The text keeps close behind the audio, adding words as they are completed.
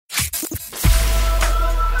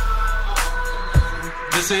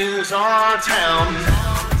This is our town.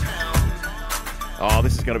 Oh,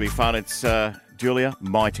 this is going to be fun. It's, Julia,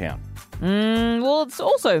 my town. Well, it's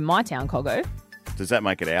also my town, Coggo. Does that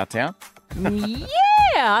make it our town?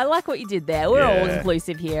 Yeah, I like what you did there. We're all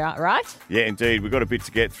inclusive here, right? Yeah, indeed. We've got a bit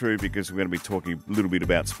to get through because we're going to be talking a little bit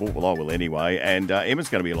about sport. Well, I will anyway. And Emma's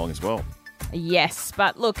going to be along as well. Yes,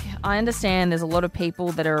 but look, I understand there's a lot of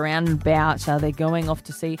people that are around and about. They're going off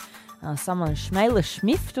to see someone Schmela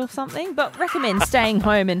Schmidt or something, but recommend staying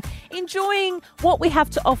home and enjoying what we have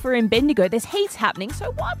to offer in Bendigo. There's heaps happening,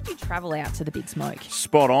 so why would you travel out to the Big Smoke?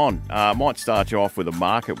 Spot on. Might start you off with a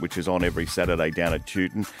market, which is on every Saturday down at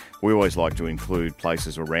Tewton. We always like to include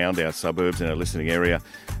places around our suburbs and our listening area.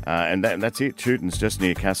 And that's it. Tewton's just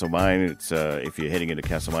near Castlemaine. It's if you're heading into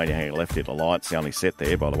Castlemaine, you hang a left hit the lights. The only set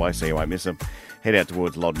there, by the way, so you won't miss them. Head out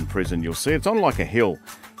towards Loddon Prison. You'll see it's on like a hill,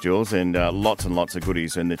 Jules, and lots of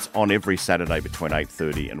goodies. And it's on every Saturday between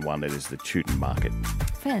 8:30 and 1. That is the Tewton Market.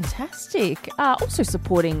 Fantastic. Also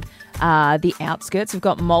supporting the outskirts, we've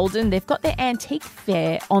got Maldon. They've got their antique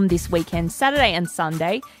fair on this weekend, Saturday and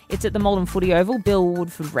Sunday. It's at the Maldon Footy Oval, Bill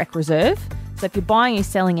Woodford Rec Reserve. So if you're buying or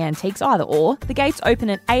selling antiques, either or, the gates open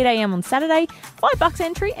at 8 a.m. on Saturday, $5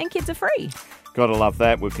 entry, and kids are free. Got to love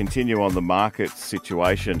that. We'll continue on the market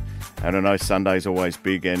situation. And I know Sunday's always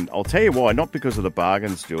big. And I'll tell you why. Not because of the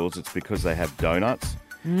bargains, Jules. It's because they have donuts.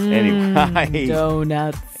 Anyway.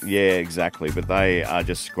 Donuts. Yeah, exactly. But they are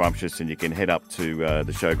just scrumptious. And you can head up to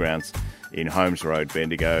the showgrounds in Holmes Road,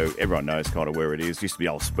 Bendigo. Everyone knows kind of where it is. It used to be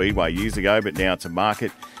Old Speedway years ago, but now it's a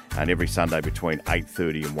market. And every Sunday between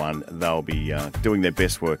 8:30 and 1, they'll be doing their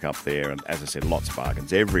best work up there. And as I said, lots of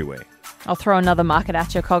bargains everywhere. I'll throw another market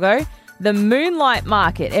at you, Coggo. The Moonlight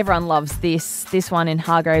Market. Everyone loves this. This one in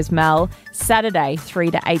Hargroves Mall. Saturday,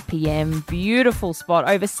 3 to 8 p.m. Beautiful spot.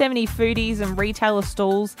 Over 70 foodies and retailer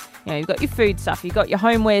stalls. You know, you've got your food stuff, you've got your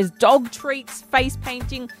homewares, dog treats, face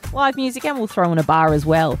painting, live music, and we'll throw in a bar as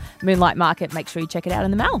well. Moonlight Market. Make sure you check it out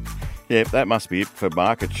in the mall. Yeah, that must be it for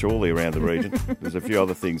market, surely, around the region. There's a few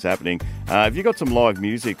other things happening. Have you got some live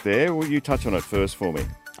music there? Will you touch on it first for me?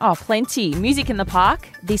 Oh, plenty. Music in the Park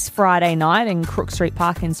this Friday night in Crook Street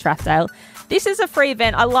Park in Strathdale. This is a free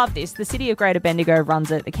event. I love this. The City of Greater Bendigo runs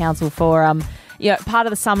it, the council, for part of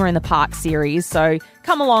the Summer in the Park series. So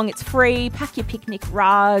come along. It's free. Pack your picnic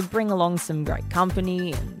rug. Bring along some great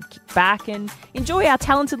company and kick back and enjoy our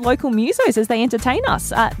talented local musos as they entertain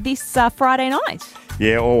us this Friday night.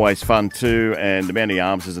 Yeah, always fun too. And the Manly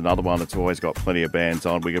Arms is another one that's always got plenty of bands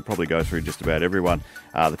on. We could probably go through just about everyone.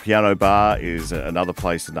 The Piano Bar is another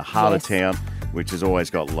place in the heart of town, which has always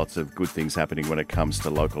got lots of good things happening when it comes to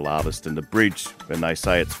local artists. And the Bridge, when they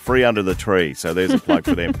say it's free under the tree. So there's a plug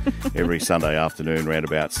for them every Sunday afternoon,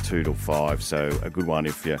 roundabouts 2 till 5. So a good one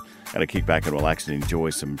if you're going to kick back and relax and enjoy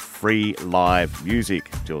some free live music.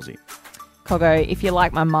 Julesy. Coggo, if you're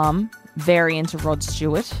like my mum, very into Rod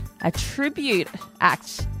Stewart, a tribute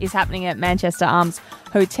act is happening at Manchester Arms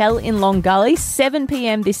Hotel in Long Gully, 7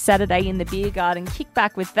 p.m. this Saturday in the Beer Garden. Kick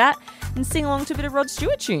back with that and sing along to a bit of Rod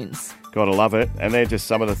Stewart tunes. Gotta love it. And they're just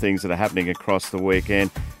some of the things that are happening across the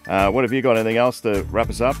weekend. What have you got? Anything else to wrap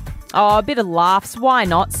us up? Oh, a bit of laughs. Why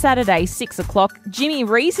not? Saturday, 6 o'clock. Jimmy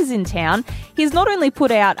Reese is in town. He's not only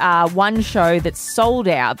put out one show that's sold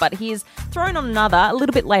out, but he's thrown on another a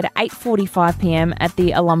little bit later, 8:45 p.m. at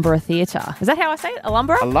the Alumbra Theatre. Is that how I say it?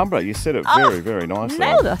 Alumbra? Alumbra. You said it very nicely.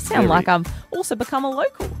 Nailed it. I sound like I'm also become a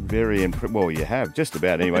local. Well, you have. Just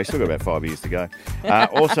about anyway. Still got about 5 years to go.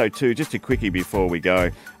 Also, too, just a quickie before we go.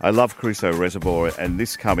 I love Crusoe Reservoir, and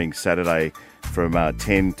this coming Saturday from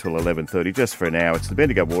 10 till 11:30, just for an hour. It's the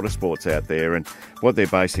Bendigo Water Sports out there, and what they're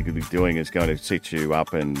basically doing is going to set you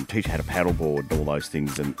up and teach you how to paddleboard and all those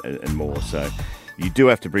things and more. So you do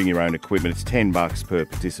have to bring your own equipment. It's $10 per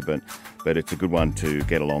participant, but it's a good one to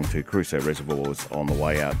get along to. Crusoe Reservoirs on the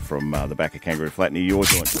way out from the back of Kangaroo Flat near your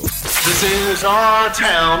joint. This is our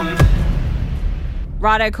town.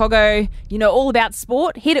 Righto, Coggo, you know all about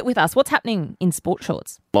sport. Hit it with us. What's happening in sport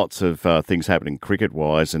shorts? Lots of things happening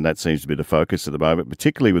cricket-wise, and that seems to be the focus at the moment,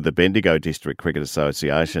 particularly with the Bendigo District Cricket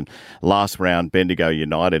Association. Last round, Bendigo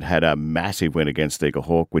United had a massive win against Eagle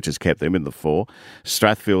Hawk, which has kept them in the 4.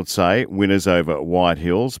 Strathfield Say winners over White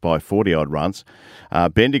Hills by 40-odd runs.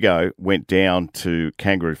 Bendigo went down to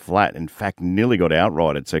Kangaroo Flat, in fact, nearly got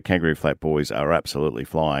outrighted, so Kangaroo Flat boys are absolutely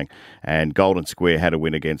flying. And Golden Square had a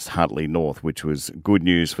win against Huntley North, which was good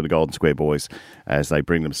news for the Golden Square boys as they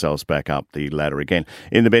bring themselves back up the ladder again.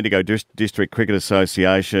 In the Bendigo District Cricket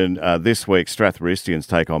Association, this week, Strathduristians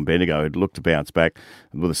take on Bendigo, who'd look to bounce back.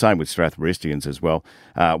 Well, the same with Strathduristians as well.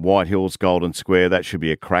 White Hills, Golden Square, that should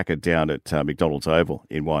be a cracker down at McDonald's Oval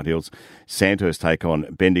in White Hills. Sandhurst take on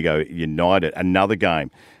Bendigo United, another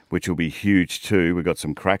game which will be huge too. We've got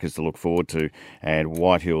some crackers to look forward to, and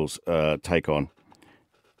White Hills take on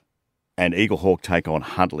and Eagle Hawk take on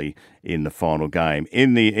Huntley in the final game.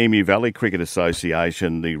 In the Emu Valley Cricket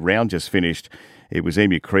Association, the round just finished. It was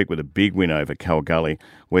Emu Creek with a big win over Kalgoorlie.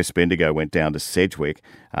 West Bendigo went down to Sedgwick.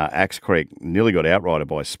 Axe Creek nearly got outrighted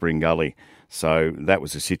by Spring Gully. So that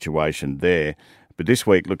was the situation there. But this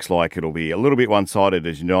week looks like it'll be a little bit one-sided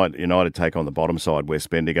as United take on the bottom side, West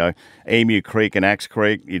Bendigo. Emu Creek and Axe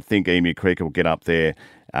Creek, you'd think Emu Creek will get up there.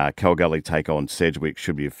 Kalgoorlie take on Sedgwick,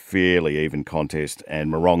 should be a fairly even contest. And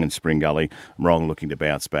Morong and Spring Gully, Morong looking to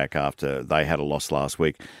bounce back after they had a loss last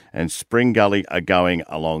week. And Spring Gully are going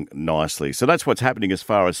along nicely. So that's what's happening as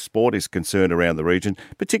far as sport is concerned around the region,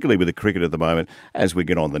 particularly with the cricket at the moment. As we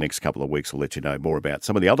get on the next couple of weeks, we'll let you know more about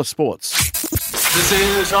some of the other sports. This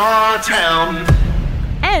is our town.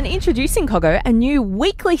 And introducing, Coggo, a new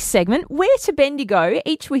weekly segment, Where to Bendigo,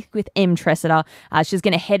 each week with Em Tressida. She's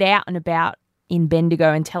going to head out and about in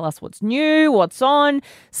Bendigo and tell us what's new, what's on,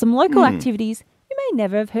 some local activities you may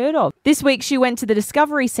never have heard of. This week she went to the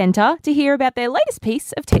Discovery Centre to hear about their latest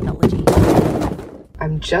piece of technology.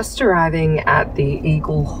 I'm just arriving at the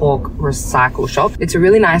Eagle Hawk Recycle Shop. It's a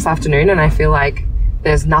really nice afternoon and I feel like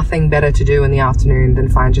there's nothing better to do in the afternoon than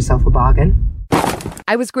find yourself a bargain.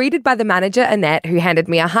 I was greeted by the manager, Annette, who handed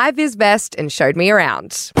me a high-vis vest and showed me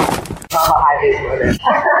around.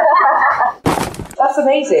 That's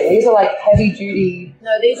amazing. These are like heavy duty.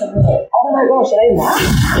 No, these are more. Oh my gosh, are they that?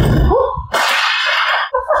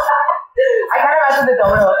 I can't imagine the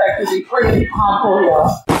domino effect would be pretty hardcore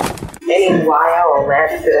here. Any wire or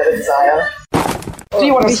lamp you could ever desire. Do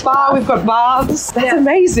you want a spa? We've got baths. That's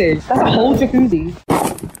amazing. That's a whole jacuzzi. You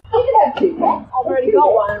can have 2 cats. I've already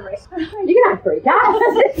got one. You can have 3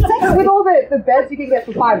 cats. With all the beds you can get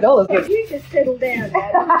for $5. You just settle down,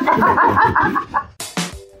 Dad.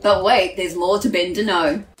 But wait, there's more to Bend to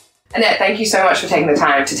know. Annette, thank you so much for taking the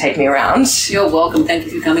time to take me around. You're welcome. Thank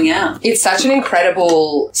you for coming out. It's such an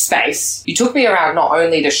incredible space. You took me around not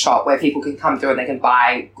only the shop where people can come through and they can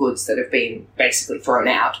buy goods that have been basically thrown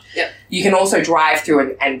out. Yep. You can also drive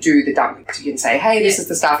through and do the dumping. So you can say, hey, this is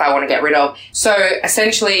the stuff I want to get rid of. So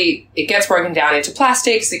essentially it gets broken down into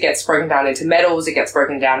plastics, it gets broken down into metals, it gets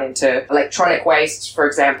broken down into electronic waste, for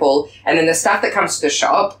example. And then the stuff that comes to the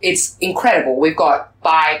shop, it's incredible. We've got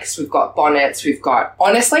bikes, we've got bonnets,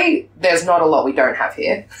 honestly, there's not a lot we don't have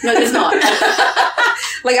here. No, there's not.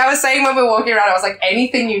 Like I was saying when we were walking around, I was like,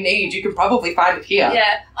 anything you need, you can probably find it here.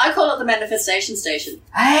 Yeah, I call it the manifestation station.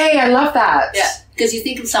 Hey, I love that. Yeah, because you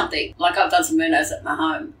think of something, like I've done some mernos at my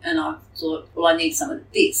home and I thought, well, I need some of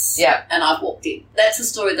this. Yeah. And I've walked in. That's a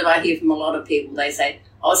story that I hear from a lot of people. They say,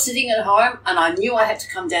 I was sitting at home and I knew I had to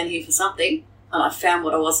come down here for something and I found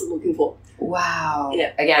what I wasn't looking for. Wow.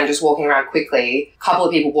 Yeah. Again, just walking around quickly, a couple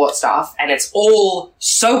of people bought stuff and it's all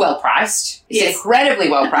so well priced. It's incredibly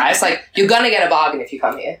well priced. Like, you're going to get a bargain if you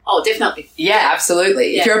come here. Oh, definitely. Yeah,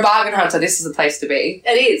 absolutely. Yeah. If you're a bargain hunter, this is the place to be. It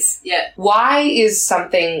is, yeah. Why is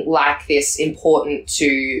something like this important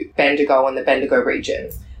to Bendigo and the Bendigo region?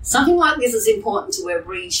 Something like this is important to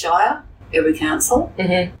every shire, every council.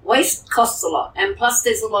 Mm-hmm. Waste costs a lot. And plus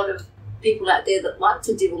there's a lot of people out there that like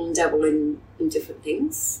to dibble and dabble in different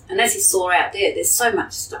things. And as you saw out there, there's so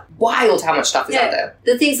much stuff. Wild how much stuff is out there.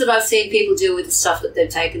 The things that I've seen people do with the stuff that they've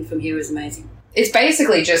taken from here is amazing. It's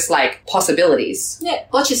basically just like possibilities. Yeah,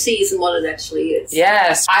 what you see isn't what it actually is.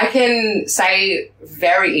 Yes. I can say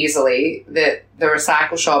very easily that the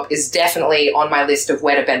recycle shop is definitely on my list of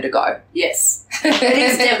where to Bendigo. Yes. It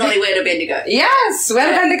is definitely where to Bendigo. Yes,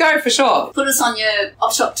 where to Bendigo for sure. Put us on your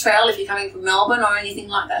op-shop trail if you're coming from Melbourne or anything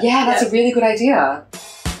like that. Yeah, that's a really good idea.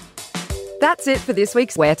 That's it for this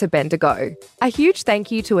week's Where to Bendigo. A huge thank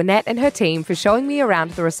you to Annette and her team for showing me around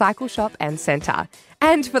the recycle shop and centre,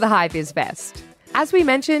 and for the high-vis vest. As we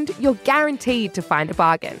mentioned, you're guaranteed to find a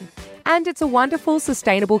bargain. And it's a wonderful,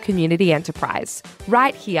 sustainable community enterprise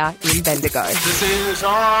right here in Bendigo. This is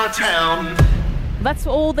our town. That's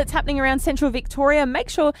all that's happening around Central Victoria. Make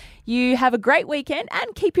sure you have a great weekend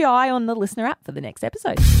and keep your eye on the Listener app for the next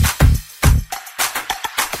episode.